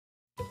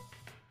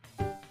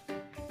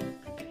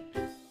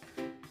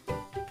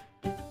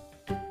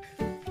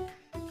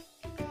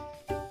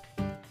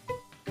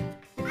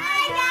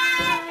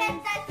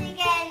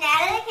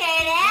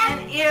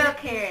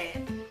Carrot.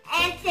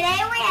 And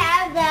today we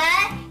have the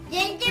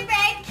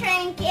Gingerbread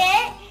Train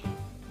Kit.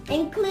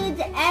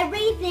 Includes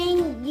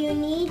everything you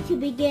need to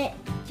begin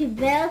to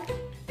build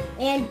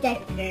and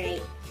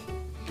decorate.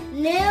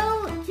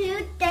 New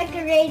 2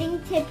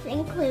 decorating tips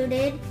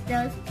included.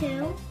 Those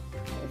two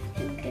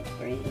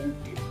decorating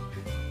tips.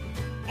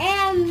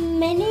 And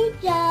mini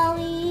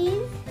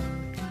jellies,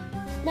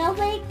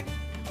 snowflake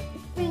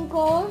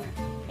sprinkles,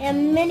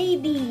 and mini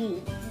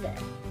beads.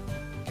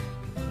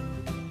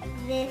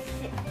 This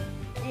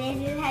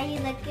is how you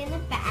look in the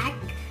back.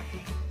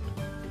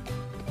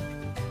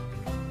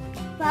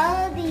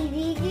 Follow these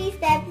easy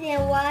steps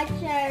and watch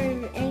our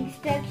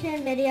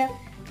instruction video.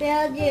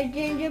 Build your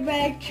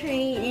gingerbread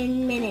train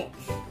in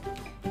minutes.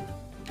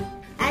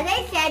 As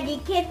I said, you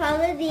can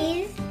follow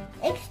these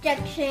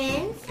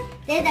instructions.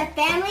 There's a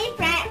family,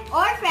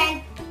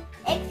 friend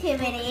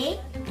activity.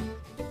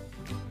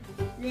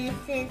 This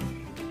is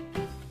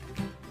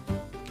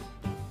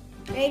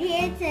right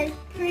here. It says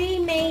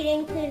pre-made,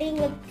 including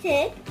a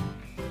tip.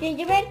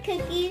 Gingerbread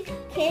cookies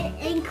kit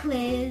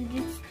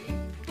includes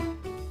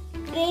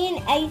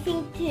green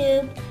icing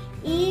tube,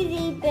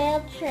 easy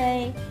build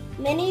tray,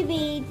 mini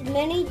beads,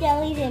 mini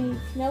jellies, and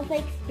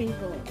snowflake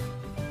sprinkles.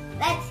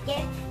 Let's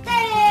get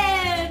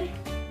started!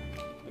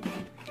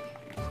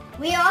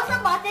 We also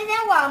bought this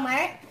at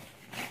Walmart,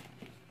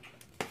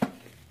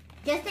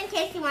 just in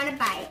case you want to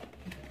buy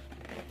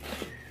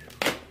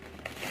it.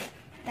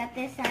 Got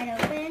this side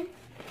open.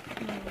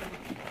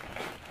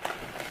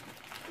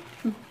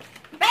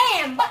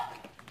 Bam!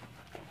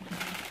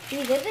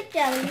 These are the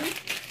jellies.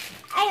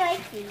 I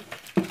like these.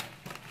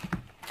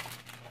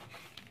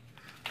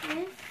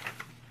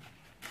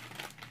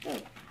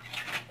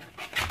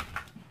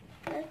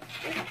 Let's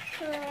just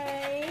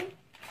try.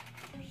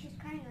 She's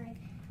crying already.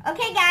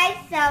 Okay guys,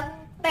 so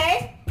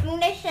first I'm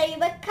going to show you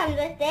what comes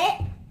with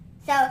it.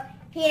 So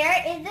here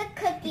is the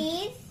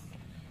cookies.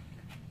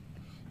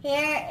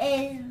 Here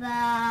is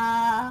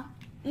the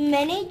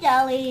mini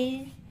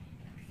jellies,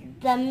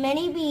 the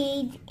mini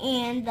beads,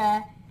 and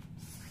the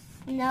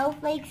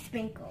snowflake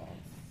sprinkles.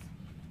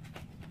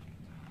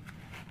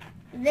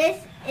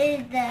 This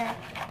is the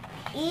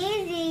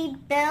easy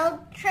build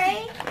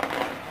tray,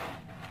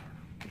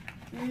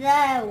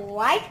 the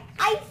white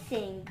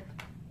icing,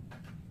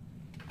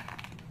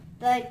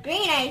 the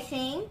green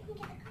icing,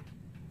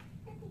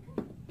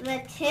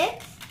 the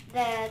tips,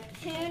 the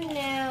 2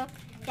 new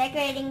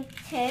decorating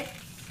tips,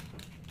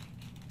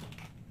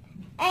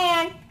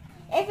 and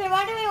if you're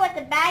wondering what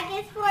the bag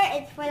is for,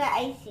 it's for the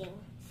icing.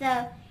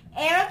 So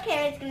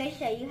Irmaal is going to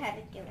show you how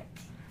to do it.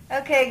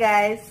 Okay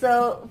guys,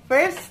 so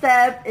first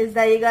step is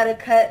that you gotta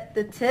cut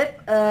the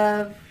tip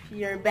of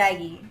your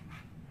baggie.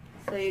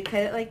 So you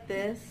cut it like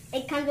this.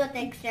 It comes with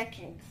the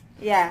instructions.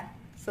 Yeah,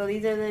 so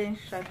these are the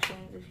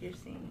instructions if you're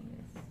seeing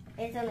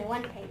this. It's only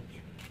 1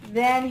 page.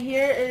 Then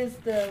here is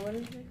the, what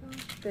is it called?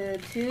 The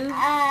tube?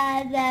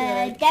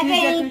 The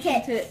decorating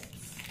tips.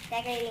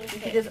 Decorating tips.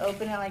 You can just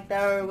open it like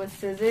that or with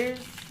scissors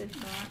if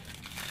not.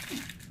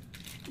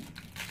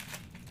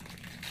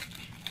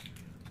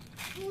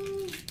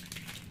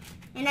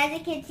 And as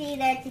you can see,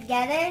 they're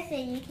together, so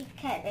you can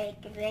cut like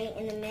right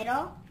in the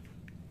middle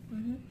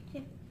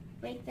to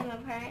break them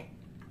apart.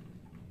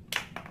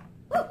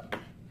 Woo!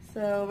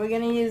 So we're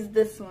gonna use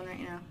this one right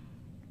now.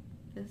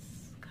 This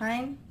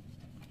kind.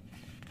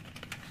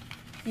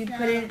 You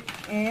put it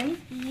in.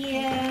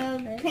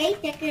 You place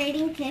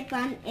decorating tip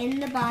in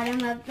the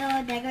bottom of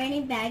the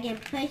decorating bag and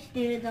push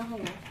through the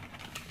hole.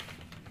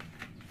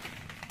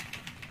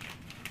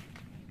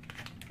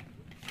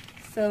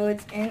 So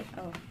it's in.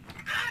 Oh.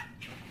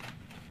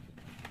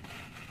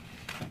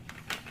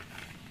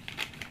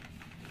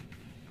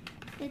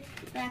 It's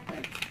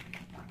backwards.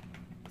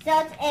 So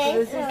it's in. So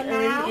this is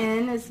now already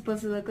in. It's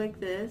supposed to look like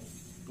this.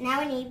 Now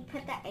we need to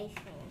put the icing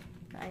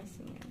in. The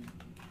icing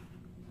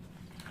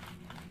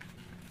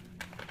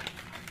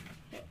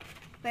in.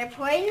 We're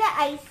pouring the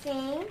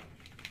icing.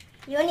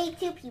 You'll need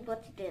 2 people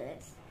to do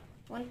this.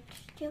 1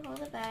 to hold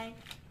the bag.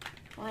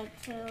 1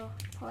 to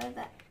pour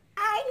the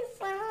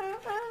icing.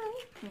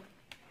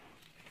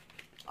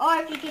 Or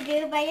if you could do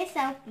it by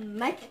yourself,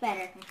 much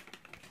better.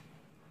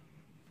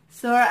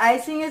 So our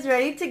icing is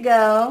ready to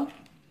go.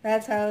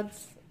 That's how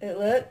it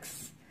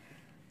looks.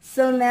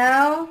 So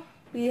now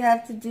we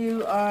have to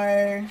do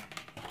our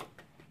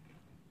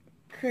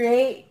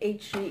create a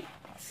treat.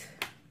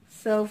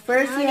 So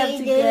first we have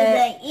to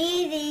get the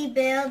easy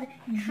build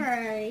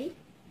tray.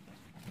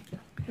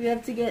 We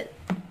have to get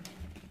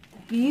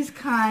these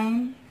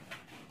kind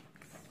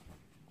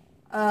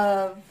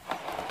of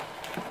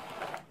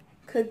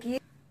cookies.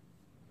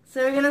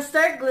 So we're gonna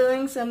start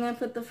gluing. So I'm gonna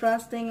put the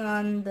frosting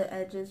on the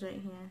edges right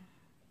here.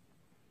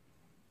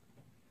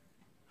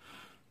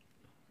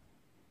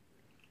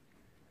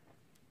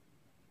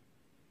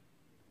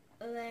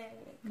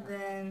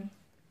 Then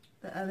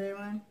the other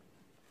one.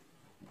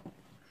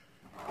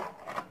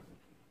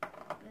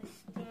 Let's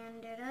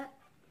stand it up.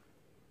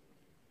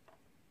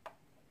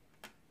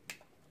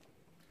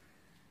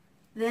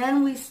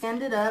 Then we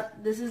stand it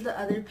up. This is the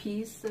other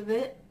piece of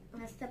it.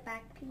 That's the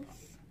back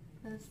piece.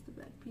 That's the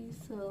back piece.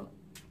 So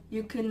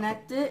you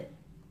connect it.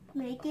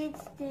 Make it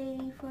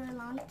stay for a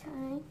long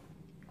time.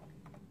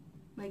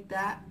 Like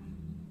that.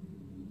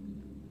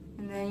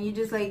 And then you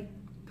just like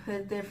put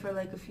it there for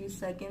like a few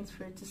seconds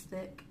for it to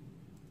stick.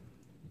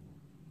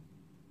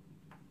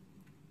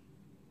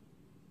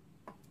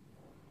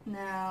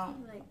 Now,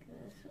 Like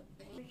this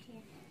over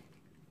here.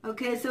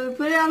 okay, so we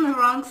put it on the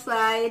wrong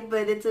side,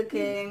 but it's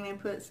okay. I'm going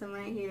to put some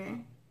right here.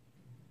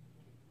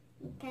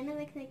 It kind of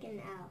looks like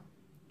an L.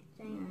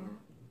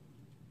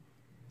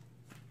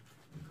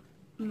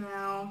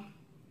 Now,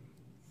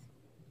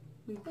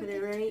 we put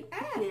it right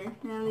here.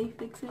 Natalie,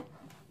 fix it.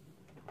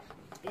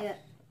 Yeah.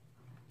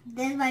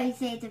 That's why we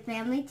say it's a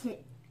family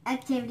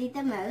activity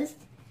the most,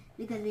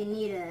 because we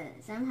need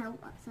some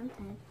help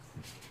sometimes.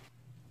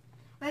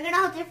 We're going to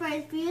hold it for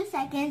a few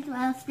seconds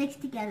while it sticks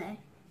together.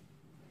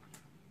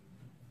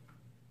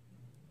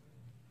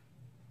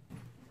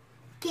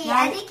 Okay,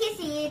 as you can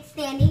see, it's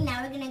standing.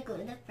 Now we're going to glue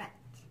the front.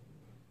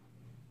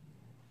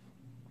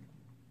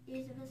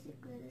 You're supposed to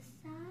glue the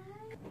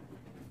side.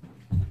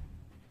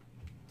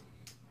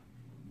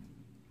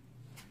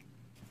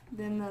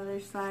 Then the other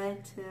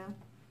side too.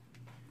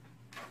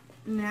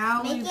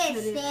 Now Make we it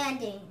put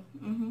standing.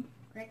 Mm-hmm.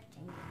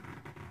 Rectangle.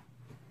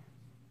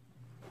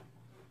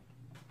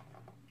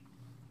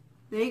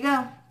 There you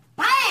go.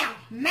 Bam!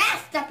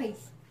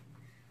 Masterpiece!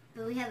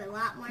 But we have a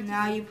lot more to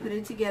Now do. you put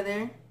it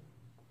together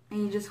and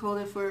you just hold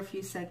it for a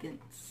few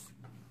seconds.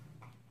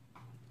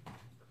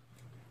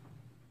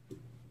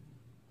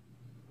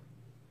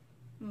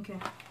 Okay.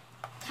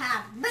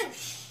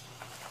 Kaboosh!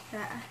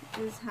 That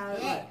is how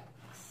it Yeah.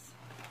 looks.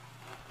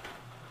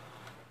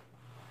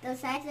 Those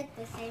sides look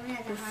the same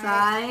as The a heart.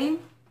 side,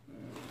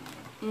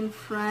 in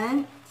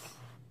front,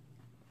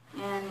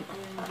 and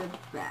in the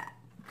back.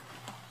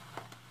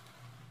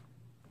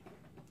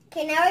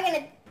 Okay, now we're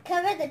going to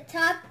cover the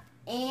top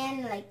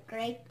and like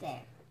right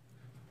there.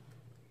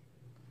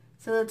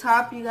 So the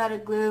top you gotta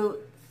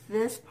glue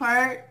this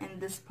part and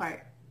this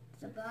part.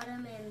 The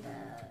bottom and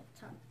the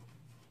top.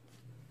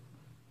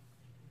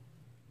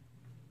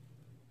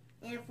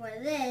 And for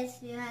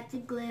this, you have to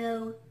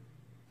glue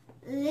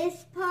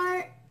this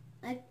part,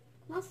 like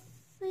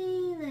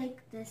mostly like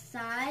the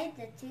side,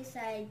 the two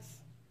sides,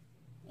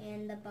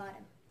 and the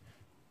bottom.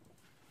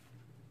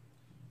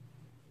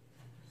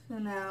 So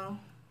now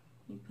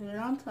you put it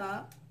on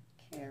top.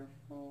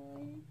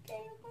 Carefully.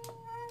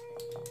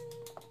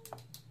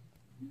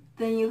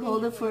 Then you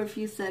hold it for a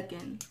few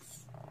seconds.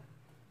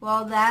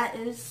 While that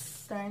is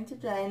starting to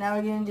dry, now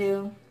we're going to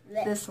do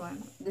this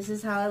one. This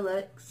is how it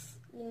looks.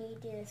 You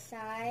need to do the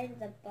side,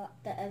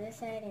 the other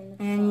side, and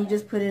the And bottom. you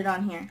just put it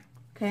on here,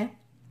 okay?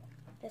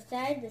 The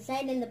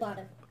side, and the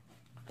bottom.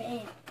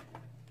 Bam.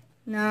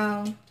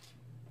 Now,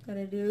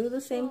 gotta do the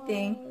same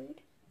thing.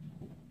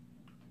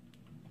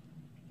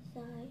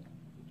 Side.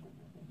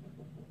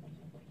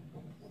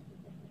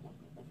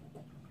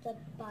 The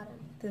bottom.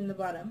 Then the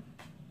bottom.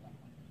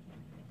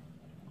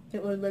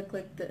 It would look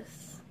like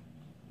this.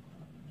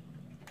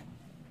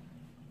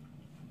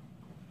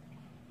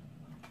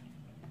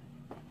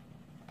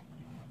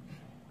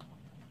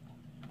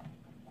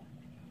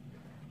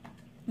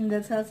 And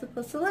that's how it's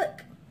supposed to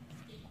look.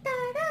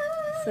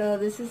 Ta-da! So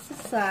this is the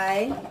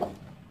side.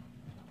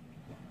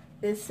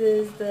 This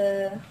is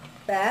the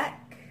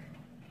back.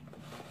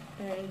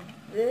 And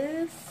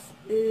this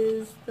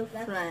is the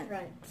front.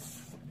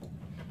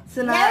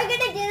 So Now we're going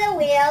to do the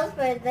wheels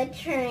for the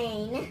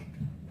train.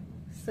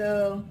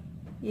 So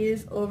you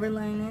just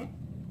overline it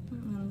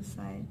on the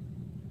side.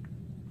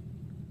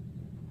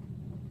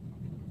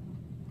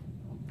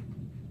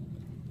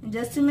 And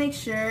just to make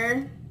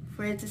sure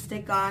for it to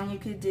stick on, you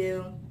could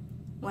do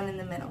one in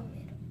the middle.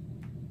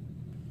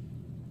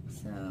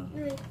 So,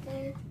 Right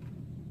there.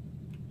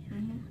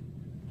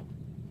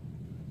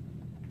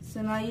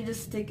 So now you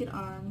just stick it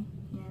on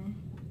here.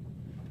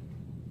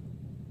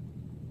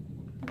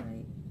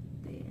 Right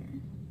there.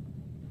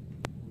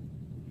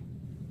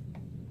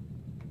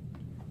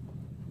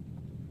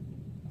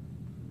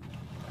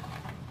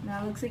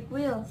 Now it looks like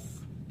wheels.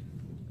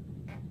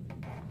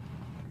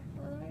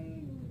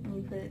 And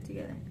you put it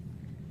together.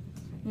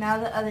 Now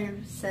the other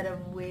set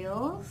of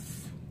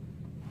wheels.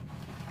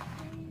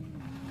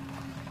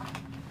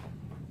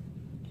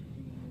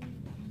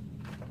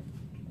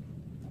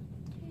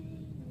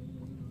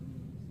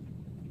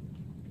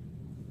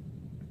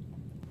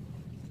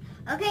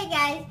 Okay,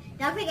 guys,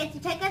 don't forget to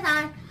check us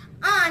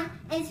on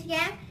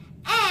Instagram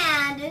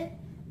and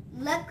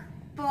look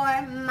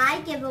for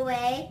my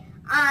giveaway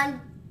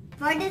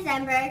for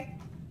December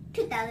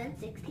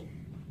 2016.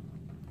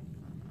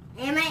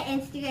 And my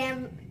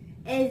Instagram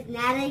is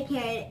Natalie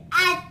Carrot.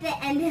 At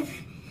the end of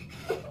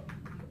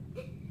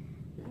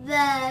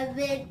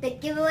the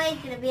giveaway is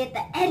gonna be at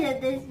the end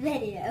of this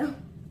video.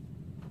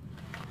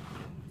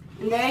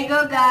 And there you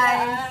go,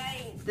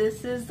 guys.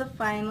 This is the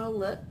final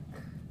look.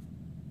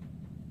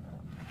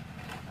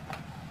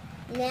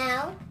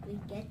 Now we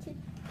get to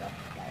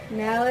decorate.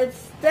 Now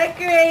it's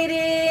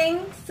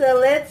decorating. So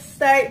let's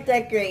start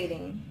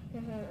decorating.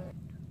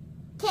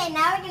 Okay,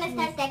 now we're gonna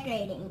start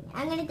decorating.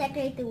 I'm gonna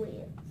decorate the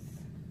wheels.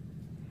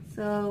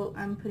 So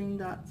I'm putting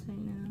dots right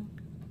now.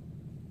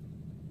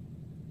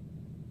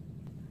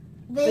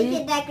 But you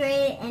can decorate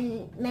it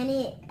in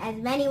as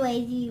many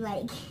ways you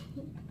like.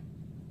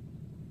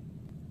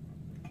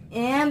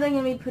 And I'm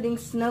going to be putting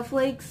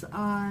snowflakes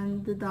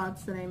on the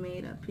dots that I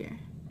made up here.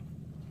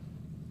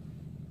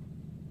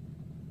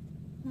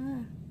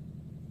 Ah.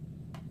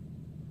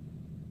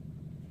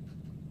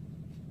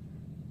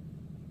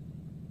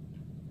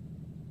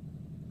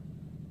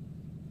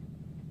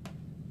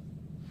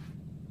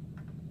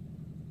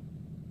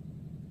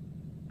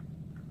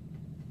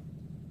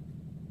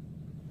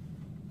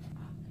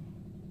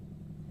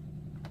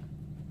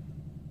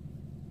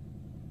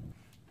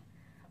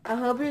 I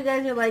hope you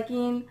guys are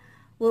liking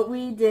what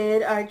we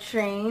did, our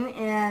train,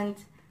 and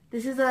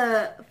this is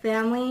a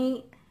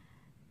family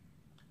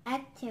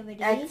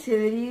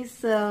activity,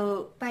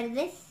 so for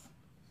this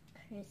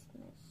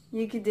Christmas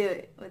you could do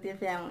it with your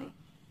family.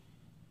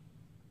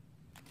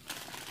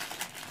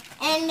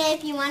 And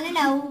if you want to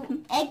know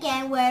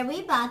again where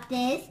we bought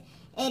this,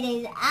 it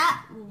is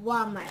at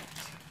Walmart.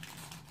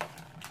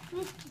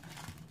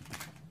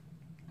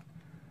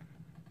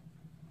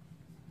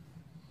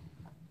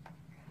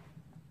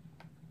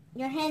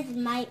 Your hands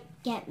might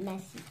get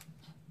messy.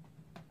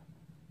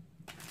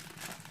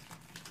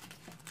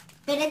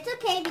 But it's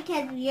okay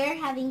because you're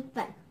having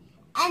fun.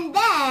 And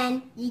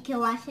then you can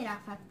wash it off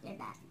after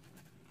that.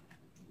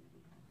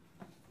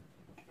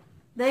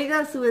 There you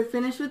go, so we're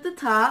finished with the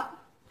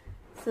top.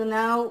 So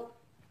now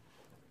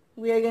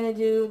we are going to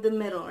do the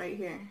middle right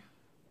here.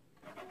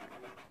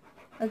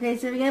 Okay,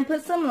 so we're going to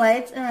put some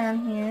lights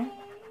around here.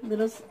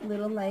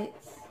 Little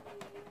lights.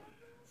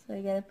 So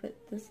I got to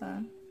put this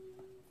on.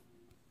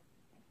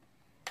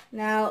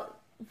 Now,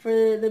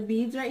 for the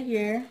beads right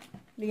here,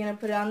 we're going to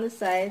put it on the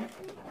side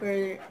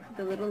for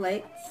the little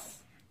lights.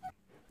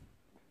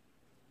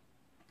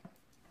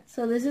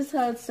 So this is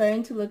how it's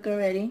starting to look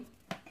already.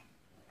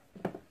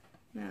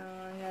 Now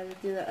I got to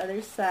do the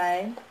other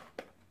side.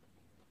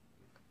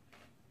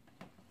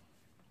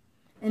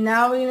 And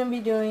now we're going to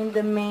be doing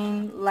the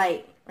main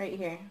light right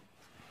here.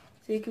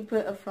 So you can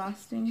put a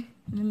frosting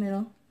in the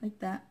middle like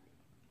that.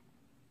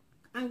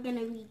 I'm going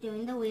to be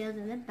doing the wheels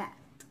in the back.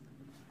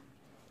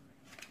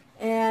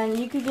 And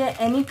you could get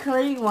any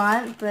color you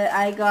want, but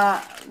I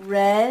got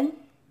red.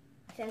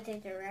 Since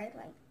it's a red,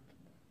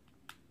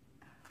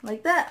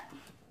 like that.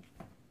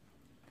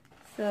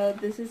 So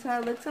this is how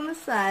it looks on the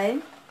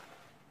side,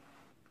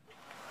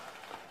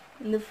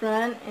 in the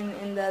front, and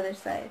in the other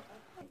side.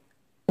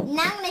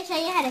 Now I'm going to show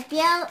you how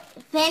to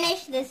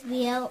finish this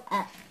wheel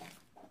up.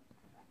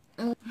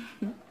 Okay,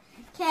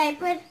 I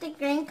put the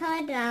green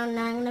color down.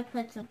 Now I'm going to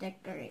put some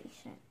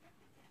decoration.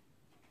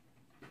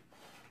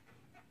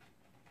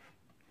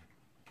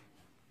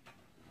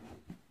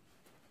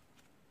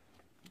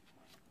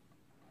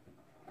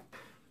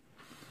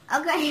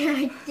 Okay, our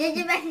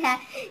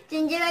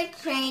gingerbread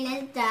train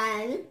is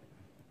done.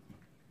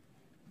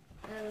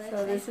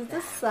 So this is the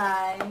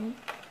side, and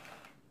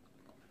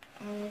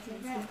this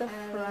is the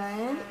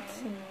front,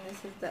 and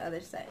this is the other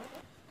side.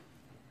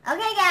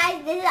 Okay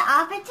guys, this is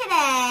all for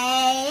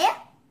today.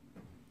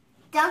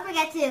 Don't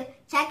forget to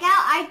check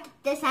out our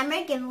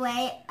December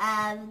giveaway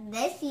of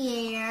this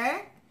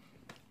year.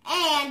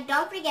 And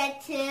don't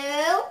forget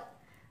to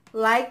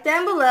like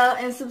down below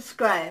and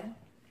subscribe.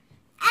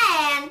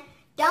 And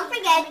don't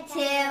forget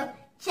to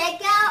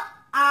check out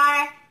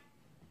our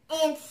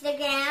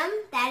Instagram,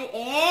 that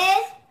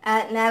is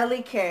at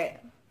Natalie Carrot.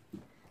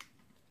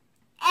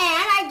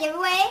 And our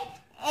giveaway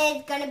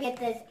is going to be at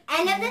the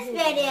end of this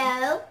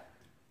video.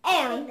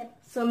 And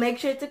so make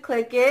sure to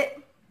click it.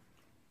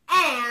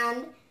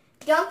 And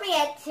don't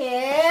forget to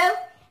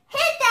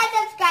hit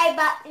that subscribe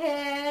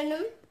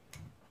button.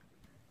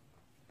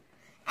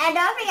 And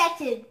don't forget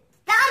to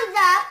thumbs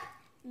up.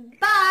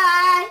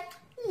 Bye.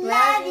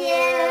 Love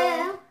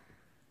you.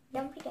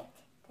 Don't forget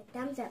the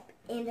thumbs up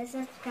and the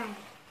subscribe.